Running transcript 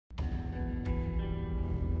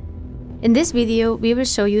In this video, we will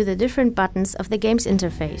show you the different buttons of the game's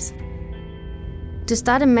interface. To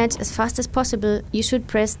start a match as fast as possible, you should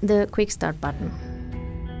press the Quick Start button.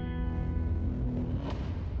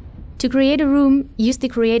 To create a room, use the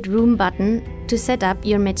Create Room button to set up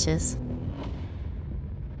your matches.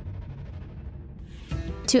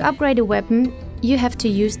 To upgrade a weapon, you have to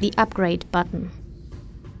use the Upgrade button.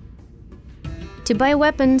 To buy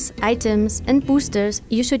weapons, items and boosters,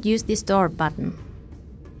 you should use the Store button.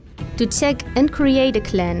 To check and create a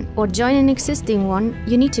clan or join an existing one,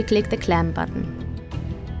 you need to click the Clan button.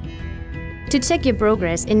 To check your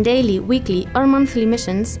progress in daily, weekly or monthly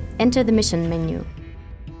missions, enter the Mission menu.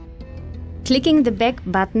 Clicking the Back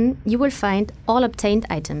button, you will find all obtained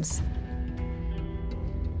items.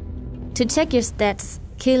 To check your stats,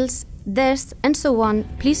 kills, deaths and so on,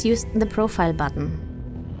 please use the Profile button.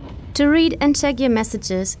 To read and check your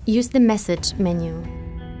messages, use the Message menu.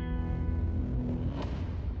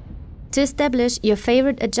 To establish your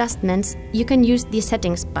favorite adjustments, you can use the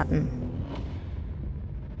Settings button.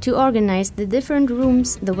 To organize the different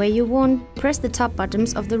rooms the way you want, press the top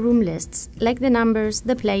buttons of the room lists, like the numbers,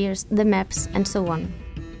 the players, the maps and so on.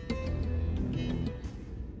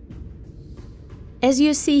 As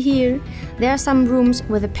you see here, there are some rooms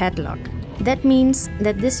with a padlock. That means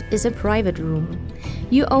that this is a private room.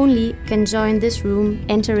 You only can join this room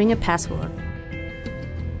entering a password.